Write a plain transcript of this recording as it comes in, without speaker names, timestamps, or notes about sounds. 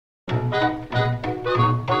Good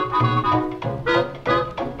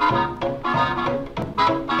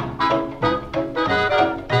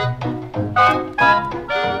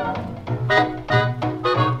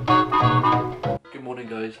morning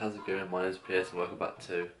guys, how's it going? My name is Piers and welcome back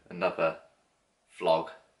to another vlog.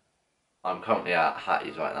 I'm currently at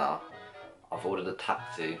Hattie's right now. I've ordered a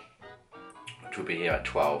taxi which will be here at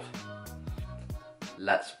 12.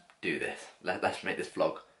 Let's do this. Let's make this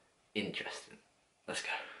vlog interesting. Let's go.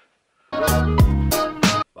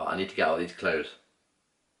 Right, I need to get all these clothes.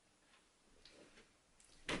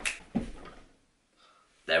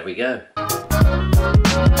 There we go.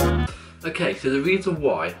 Okay, so the reason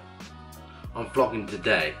why I'm vlogging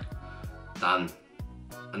today than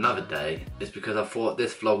another day is because I thought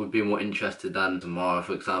this vlog would be more interesting than tomorrow,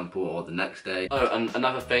 for example, or the next day. Oh, and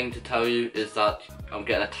another thing to tell you is that I'm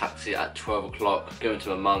getting a taxi at 12 o'clock, going to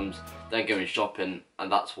my mum's, then going shopping,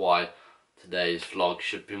 and that's why today's vlog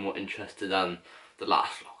should be more interesting than the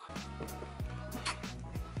last vlog.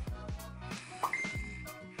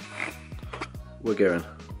 We're going.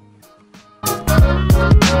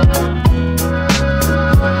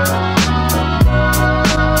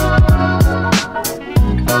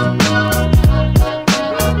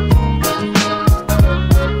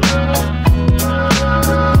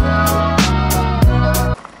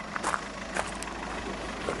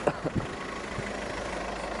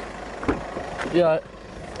 Yeah.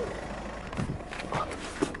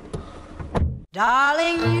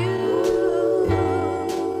 Darling, you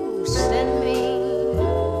send me.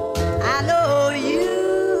 I know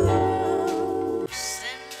you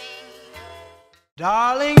send me.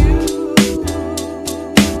 Darling, you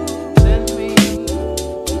send me.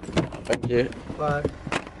 Thank you. Bye.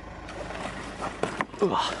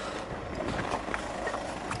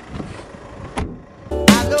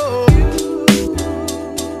 I know you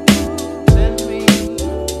send me.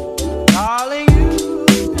 Darling, you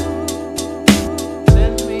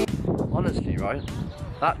send me. Honestly, right,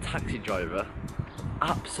 that taxi driver,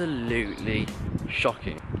 absolutely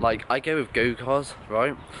shocking. Like, I go with go-cars,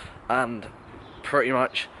 right, and pretty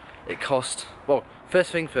much it cost, well,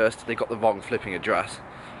 first thing first, they got the wrong flipping address.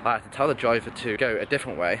 I had to tell the driver to go a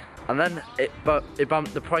different way, and then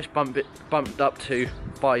the price bumped up to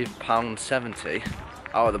 £5.70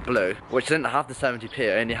 out of the blue, which didn't have the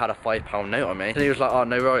 70p, I only had a £5 note on me. And he was like, oh,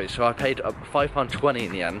 no worries, so I paid £5.20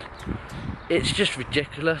 in the end. It's just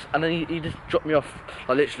ridiculous, and then he just dropped me off,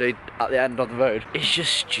 like, literally at the end of the road. It's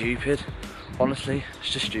just stupid, honestly, it's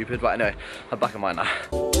just stupid. But anyway, I'm back in mine now.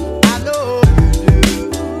 I know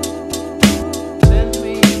you send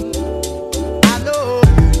me. I know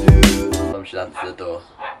you. Mum should answer the door.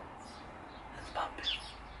 It's Bambi.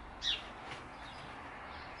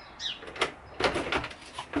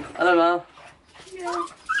 Hello, Mum. Yeah.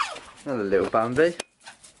 Hello, little Bambi.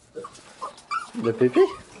 The baby.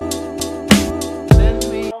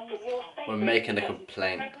 We're making a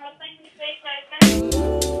complaint.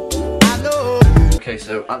 Okay,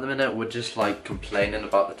 so at the minute we're just like complaining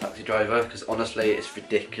about the taxi driver because honestly it's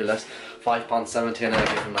ridiculous. £5.70 and I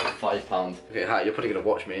give him like £5. Okay, Hat, you're probably gonna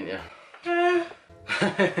watch me, ain't you?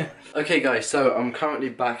 Okay guys, so I'm currently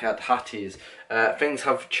back at Hattie's. Things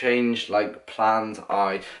have changed like plans.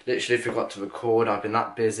 I literally forgot to record. I've been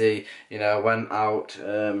that busy, you know. Went out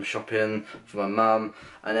shopping for my mum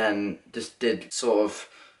and then just did sort of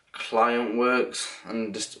client works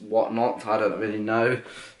and just whatnot. I don't really know,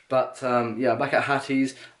 but yeah, back at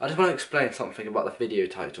Hattie's. I just want to explain something about the video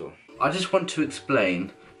title. I just want to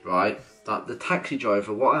explain, right, that the taxi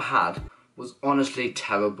driver, what I had was honestly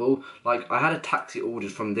terrible. Like, I had a taxi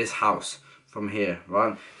ordered from this house, from here,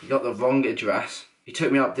 right? He got the wrong address. He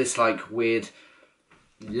took me up this like weird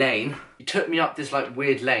lane.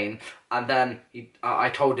 And then I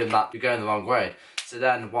told him that you're going the wrong way. So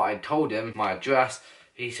then what I told him, my address,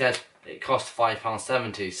 he said it cost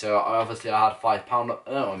 £5.70, so obviously I had £5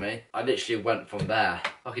 on me. I literally went from there.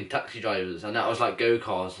 Fucking taxi drivers, and that was like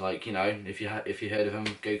go-cars, like, you know, if you heard of them,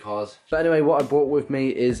 go-cars. But anyway, what I brought with me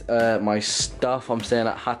is my stuff. I'm staying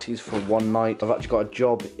at Hattie's for one night. I've actually got a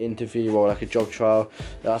job interview or like a job trial.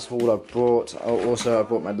 That's all I brought. Also, I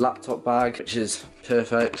brought my laptop bag, which is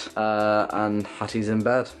perfect, and Hattie's in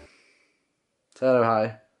bed. Say hello,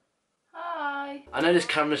 hi. I know this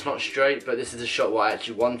camera's not straight, but this is a shot what I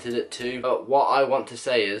actually wanted it to. But what I want to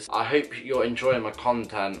say is, I hope you're enjoying my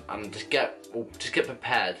content, and just get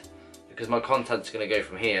prepared, because my content's gonna go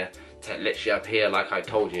from here to literally up here, like I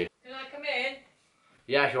told you. Can I come in?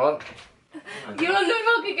 Yeah, if you want. You're on the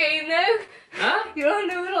vlog again, though. Huh? You're on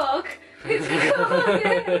the vlog. It's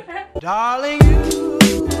cool. Darling, you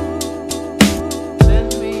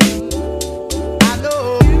send me. I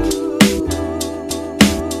know you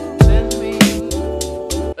send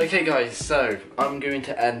Okay guys, so I'm going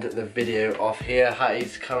to end the video off here.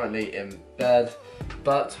 Hattie's currently in bed,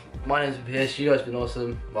 but my name's Pierce, you guys have been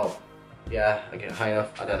awesome. Well, yeah, I get kind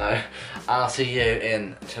of, I don't know. I'll see you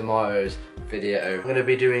in tomorrow's video. I'm going to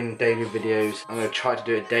be doing daily videos. I'm going to try to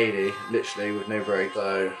do it daily, literally with no break,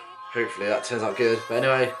 so hopefully that turns out good. But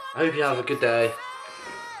anyway, I hope you have a good day.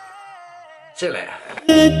 See you later.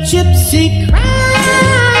 The gypsy cry.